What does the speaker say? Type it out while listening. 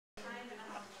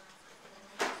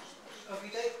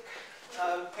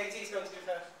Katie's going to give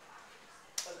her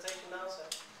presentation now, so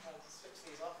I'll switch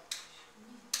these off.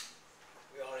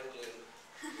 We are in gloom.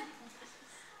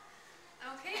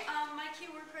 Okay, my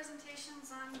keyword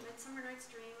presentation's on Midsummer Night's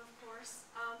Dream, of course.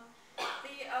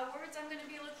 The words I'm going to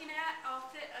be looking at all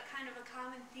fit a kind of a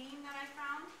common theme that I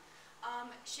found.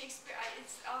 Shakespeare, it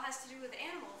all has to do with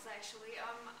animals, actually.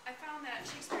 I found that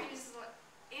Shakespeare uses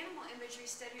animal imagery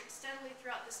steadily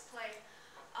throughout this play.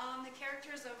 The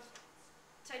characters of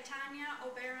Titania,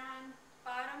 Oberon,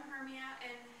 Bottom, Hermia,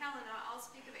 and Helena all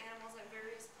speak of animals at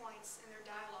various points in their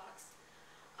dialogues.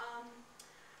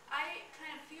 I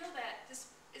kind of feel that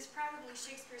this is probably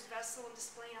Shakespeare's vessel in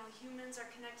displaying how humans are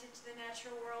connected to the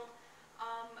natural world,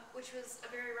 which was a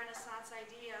very Renaissance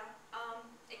idea.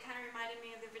 It kind of reminded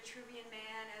me of the Vitruvian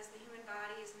Man, as the human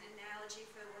body is an analogy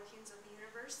for the workings of the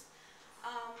universe.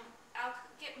 I'll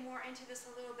get more into this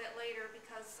a little bit later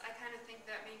because I kind of think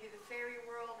that maybe the fairy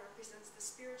world represents the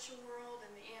spiritual world,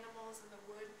 and the animals and the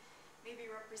wood maybe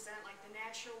represent like the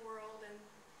natural world, and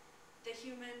the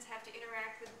humans have to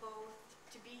interact with both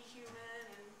to be human,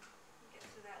 and we'll get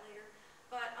to that later.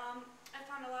 But I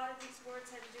found a lot of these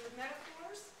words had to do with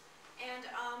metaphors, and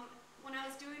when I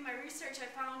was doing my research,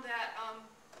 I found that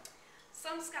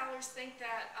some scholars think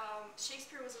that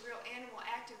Shakespeare was a real animal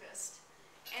activist,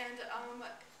 and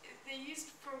they used,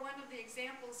 for one of the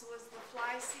examples was the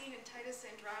fly scene in Titus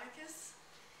Andronicus,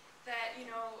 that, you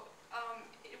know,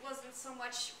 it wasn't so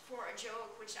much for a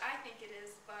joke, which I think it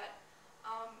is, but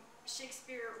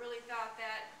Shakespeare really thought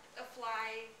that a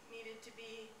fly needed to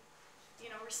be, you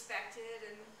know, respected,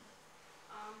 and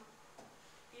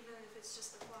even if it's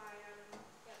just a fly, I don't know.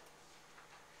 But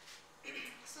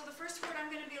so the first word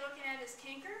I'm going to be looking at is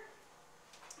canker,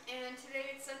 and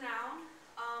today it's a noun.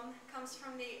 Comes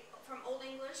from Old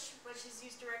English, which is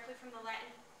used directly from the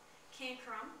Latin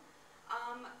cancrum,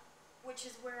 which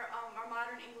is where our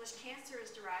modern English cancer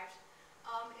is derived.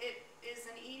 It is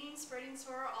an eating, spreading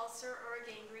sore, ulcer, or a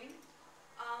gangrene.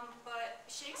 But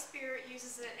Shakespeare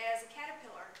uses it as a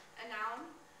caterpillar, a noun.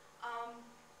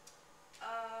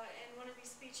 And one of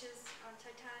these speeches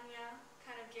Titania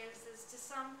kind of gives is to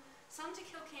some to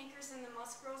kill cankers in the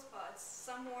musk rose buds,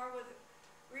 some more with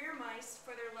rear mice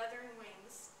for their leathern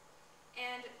wings.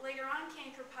 And later on,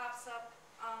 canker pops up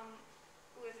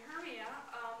with Hermia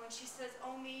when she says,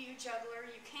 "Oh me, you juggler,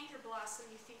 you canker blossom,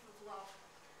 you thief of love."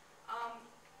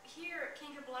 Here,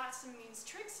 canker blossom means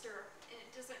trickster, and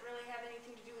it doesn't really have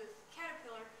anything to do with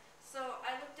caterpillar. So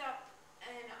I looked up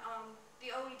in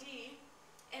the OED,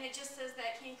 and it just says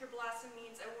that canker blossom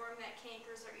means a worm that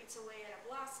cankers or eats away at a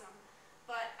blossom.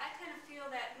 But I kind of feel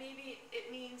that maybe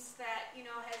it means that, you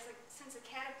know, since a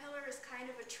caterpillar is kind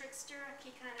of a trickster,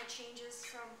 he kind of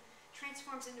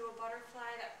transforms into a butterfly,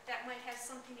 that might have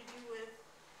something to do with,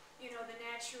 you know, the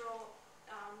natural,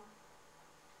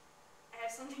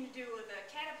 has something to do with a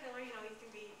caterpillar. You know,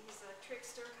 he's a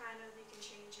trickster kind of, he can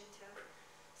change into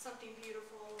something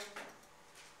beautiful.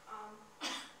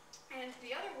 And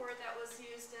the other word that was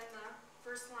used in the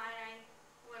first line I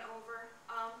went over,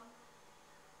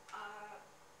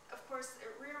 of course,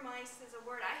 rear mice is a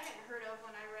word I hadn't heard of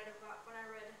when I read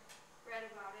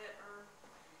about it, or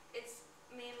it's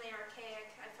mainly archaic,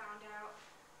 I found out.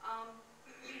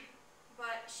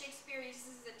 But Shakespeare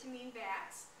uses it to mean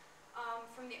bats,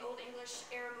 from the Old English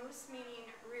aramus, meaning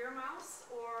rear mouse,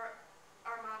 or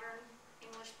our modern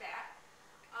English bat.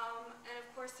 And of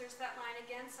course, there's that line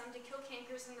again: some to kill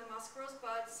cankers in the musk rose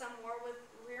buds, some more with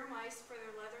rear mice for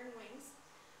their leathern wings.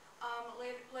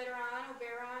 Later on,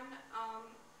 Oberon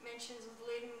mentions with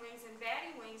laden wings and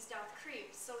batty wings doth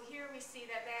creep. So here we see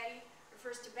that batty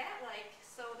refers to bat-like,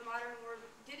 so the modern word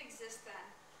did exist then.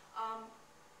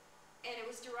 And it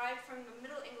was derived from the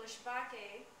Middle English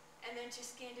bake, and then to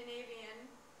Scandinavian,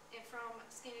 and from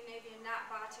Scandinavian not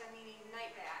bata, meaning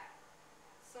night bat.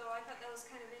 So I thought that was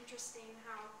kind of interesting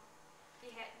how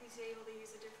he was able to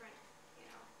use a different, you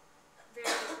know,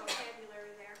 various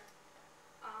vocabulary there.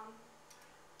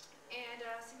 And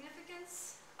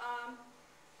significance,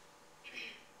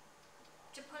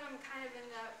 to put them kind of in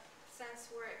the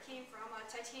sense where it came from,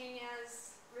 Titania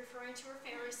is referring to her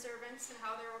family servants and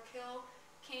how they will kill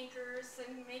cankers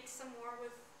and make some more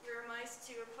with rear mice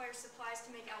to acquire supplies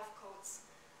to make elf coats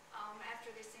after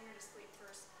they sing her to sleep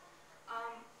first.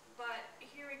 But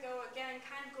here we go again,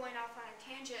 kind of going off on a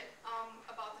tangent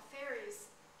about the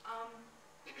fairies.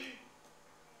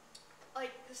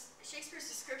 Like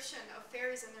Shakespeare's description of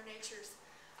fairies and their natures,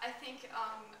 I think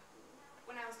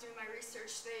when I was doing my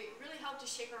research, they really helped to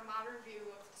shape our modern view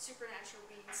of supernatural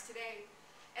beings today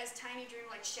as tiny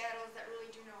dream-like shadows that really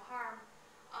do no harm.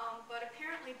 But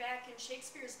apparently back in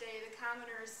Shakespeare's day, the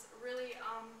commoners really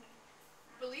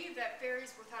believed that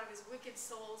fairies were thought of as wicked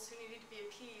souls who needed to be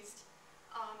appeased.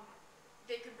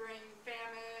 They could bring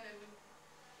famine and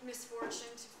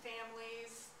misfortune to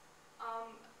families.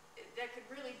 That could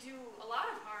really do a lot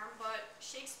of harm, but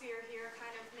Shakespeare here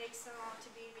kind of makes them out to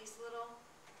be these little,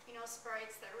 you know,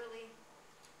 sprites that really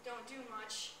don't do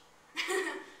much.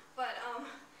 But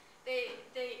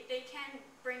they can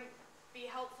be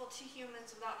helpful to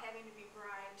humans without having to be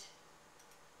bribed.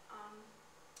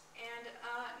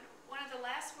 One of the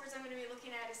last words I'm going to be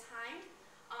looking at is hind.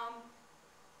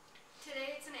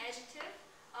 Today it's an adjective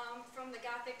from the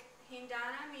Gothic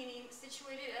hindana, meaning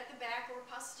situated at the back or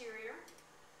posterior.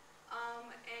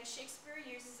 And Shakespeare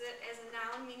uses it as a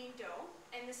noun meaning doe,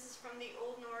 and this is from the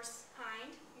Old Norse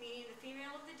hind, meaning the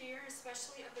female of the deer,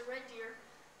 especially of the red deer,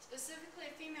 specifically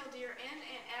a female deer in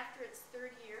and after its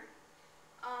third year.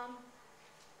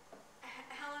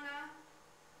 Helena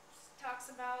talks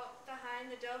about the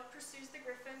hind. The dove pursues the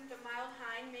griffin, the mild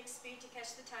hind makes speed to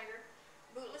catch the tiger,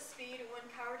 bootless speed when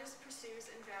cowardice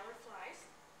pursues and valor flies.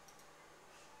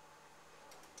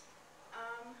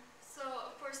 So,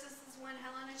 of course, this is when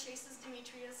Helena chases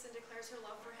Demetrius and declares her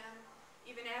love for him,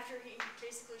 even after he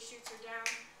basically shoots her down.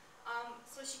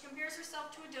 So she compares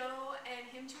herself to a doe and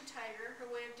him to a tiger. Her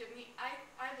way of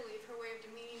I believe her way of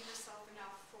demeaning herself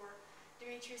enough for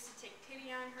Demetrius to take pity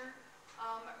on her.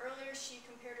 Earlier she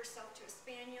compared herself to a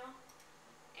spaniel,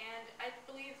 and I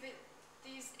believe that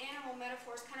these animal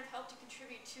metaphors kind of help to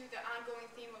contribute to the ongoing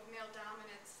theme of male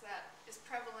dominance that is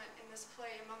prevalent in this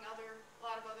play, among a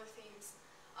lot of other themes.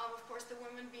 Of course, the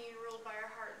woman being ruled by her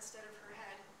heart instead of her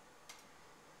head.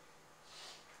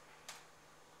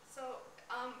 So,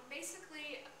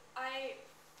 basically, I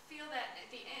feel that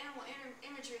the animal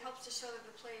imagery helps to show that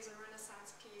the play is a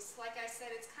Renaissance piece. Like I said,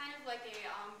 it's kind of like a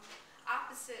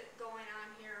opposite going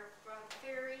on here.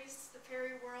 Fairies, the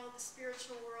fairy world, the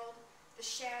spiritual world, the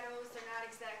shadows, they're not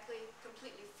exactly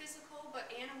completely physical, but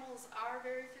animals are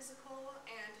very physical,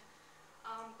 and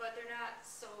but they're not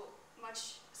so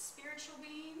much spiritual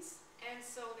beings, and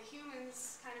so the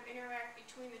humans kind of interact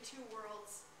between the two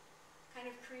worlds, kind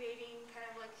of creating kind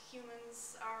of like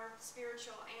humans are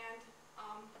spiritual and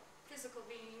physical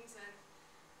beings, and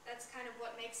that's kind of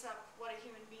what makes up what a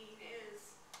human being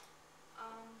is.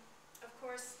 Of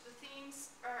course, the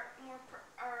themes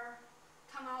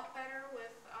come out better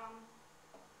with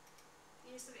the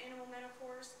use of animal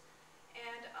metaphors,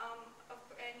 and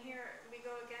here we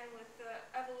go again with the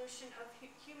evolution of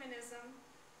humanism,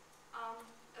 of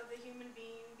the human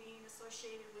being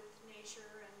associated with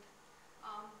nature and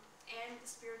the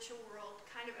spiritual world,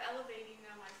 kind of elevating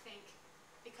them, I think,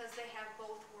 because they have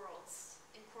both worlds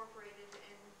incorporated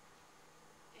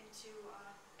into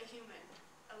a human,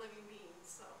 a living being.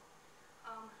 So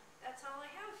that's all I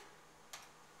have.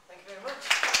 Thank you very much.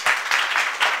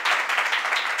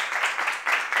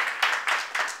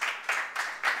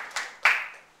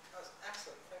 That was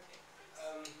excellent, thank you.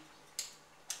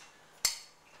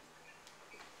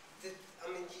 I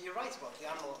mean, you're right about the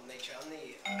animal nature and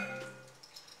the.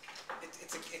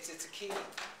 It's a key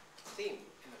theme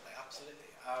in the play, absolutely.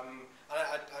 And I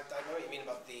know what you mean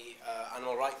about the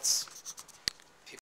animal rights